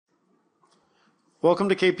Welcome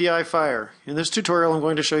to KPI Fire. In this tutorial, I'm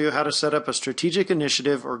going to show you how to set up a strategic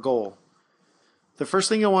initiative or goal. The first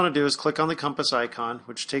thing you'll want to do is click on the compass icon,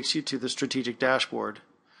 which takes you to the strategic dashboard.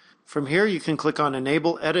 From here, you can click on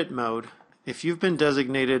Enable Edit Mode. If you've been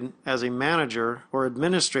designated as a manager or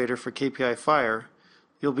administrator for KPI Fire,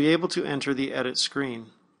 you'll be able to enter the edit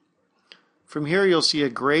screen. From here, you'll see a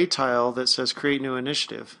gray tile that says Create New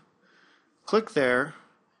Initiative. Click there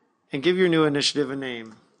and give your new initiative a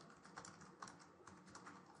name.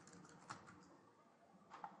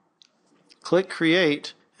 Click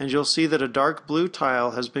Create, and you'll see that a dark blue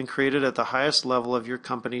tile has been created at the highest level of your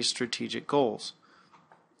company's strategic goals.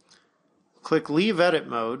 Click Leave Edit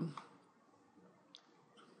Mode.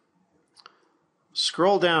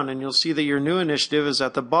 Scroll down and you'll see that your new initiative is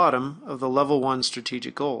at the bottom of the Level 1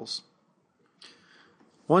 strategic goals.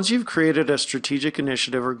 Once you've created a strategic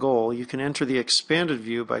initiative or goal, you can enter the expanded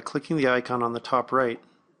view by clicking the icon on the top right.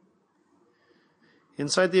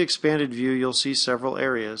 Inside the expanded view, you'll see several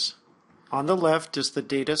areas. On the left is the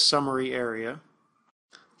data summary area,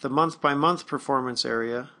 the month-by-month performance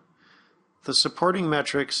area, the supporting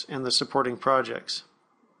metrics, and the supporting projects.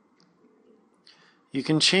 You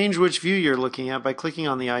can change which view you're looking at by clicking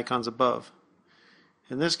on the icons above.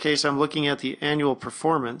 In this case, I'm looking at the annual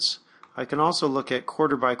performance. I can also look at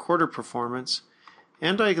quarter-by-quarter performance,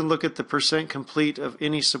 and I can look at the percent complete of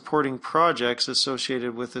any supporting projects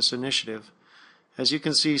associated with this initiative. As you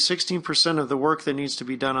can see, 16% of the work that needs to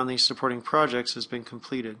be done on these supporting projects has been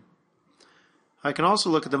completed. I can also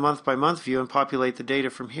look at the month-by-month view and populate the data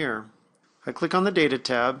from here. I click on the Data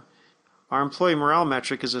tab. Our employee morale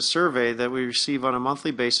metric is a survey that we receive on a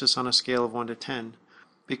monthly basis on a scale of 1 to 10.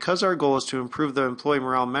 Because our goal is to improve the employee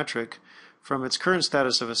morale metric from its current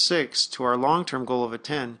status of a 6 to our long-term goal of a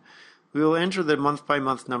 10, we will enter the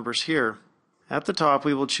month-by-month numbers here. At the top,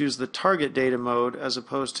 we will choose the target data mode as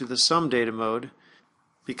opposed to the sum data mode,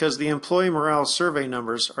 because the employee morale survey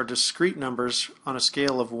numbers are discrete numbers on a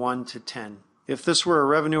scale of 1 to 10. If this were a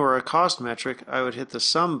revenue or a cost metric, I would hit the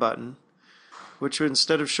sum button, which would,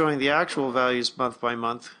 instead of showing the actual values month by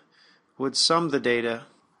month, would sum the data,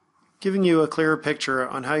 giving you a clearer picture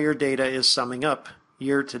on how your data is summing up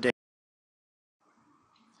year to date.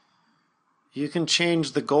 You can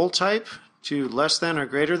change the goal type to less than or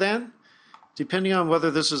greater than, depending on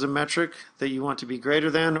whether this is a metric that you want to be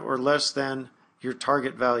greater than or less than your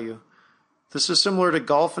target value. This is similar to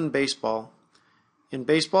golf and baseball. In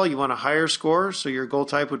baseball, you want a higher score, so your goal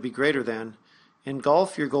type would be greater than. In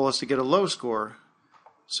golf, your goal is to get a low score,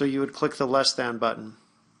 so you would click the less than button.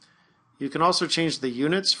 You can also change the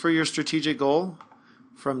units for your strategic goal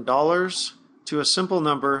from dollars to a simple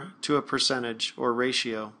number to a percentage or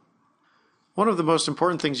ratio. One of the most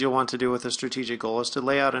important things you'll want to do with a strategic goal is to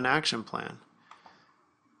lay out an action plan.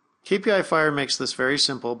 KPI Fire makes this very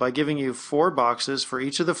simple by giving you 4 boxes for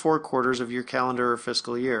each of the 4 quarters of your calendar or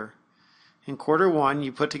fiscal year. In quarter 1,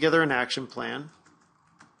 you put together an action plan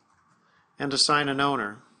and assign an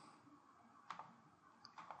owner.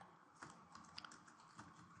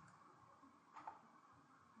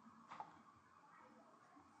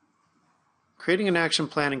 Creating an action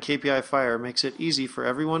plan in KPI Fire makes it easy for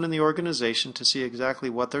everyone in the organization to see exactly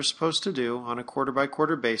what they're supposed to do on a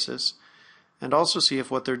quarter-by-quarter basis, and also see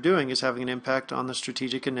if what they're doing is having an impact on the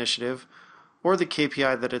strategic initiative or the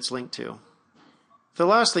KPI that it's linked to. The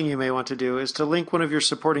last thing you may want to do is to link one of your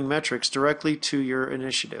supporting metrics directly to your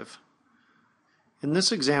initiative. In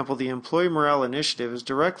this example, the Employee Morale Initiative is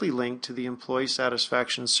directly linked to the Employee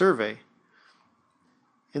Satisfaction Survey.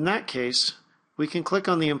 In that case, we can click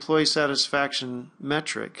on the Employee Satisfaction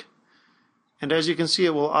metric, and as you can see,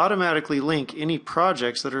 it will automatically link any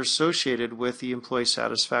projects that are associated with the Employee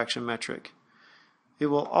Satisfaction metric. It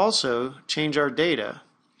will also change our data.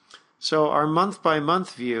 So our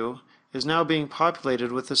month-by-month view is now being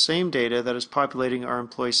populated with the same data that is populating our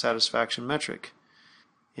employee satisfaction metric.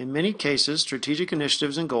 In many cases, strategic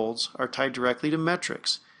initiatives and goals are tied directly to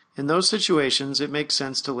metrics. In those situations, it makes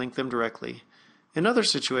sense to link them directly. In other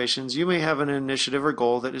situations, you may have an initiative or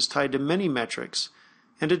goal that is tied to many metrics,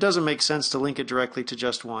 and it doesn't make sense to link it directly to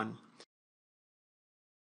just one.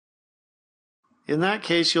 In that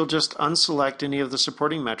case, you'll just unselect any of the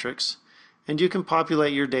supporting metrics, and you can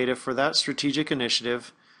populate your data for that strategic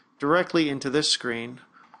initiative directly into this screen.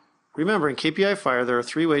 Remember, in KPI Fire, there are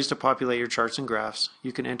 3 ways to populate your charts and graphs.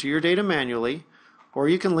 You can enter your data manually, or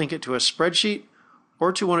you can link it to a spreadsheet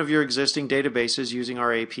or to one of your existing databases using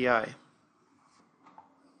our API.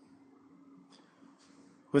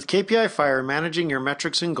 With KPI Fire, managing your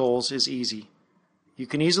metrics and goals is easy. You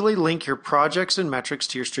can easily link your projects and metrics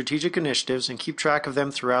to your strategic initiatives and keep track of them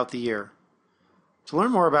throughout the year. To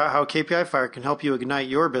learn more about how KPI Fire can help you ignite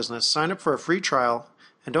your business, sign up for a free trial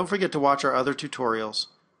and don't forget to watch our other tutorials.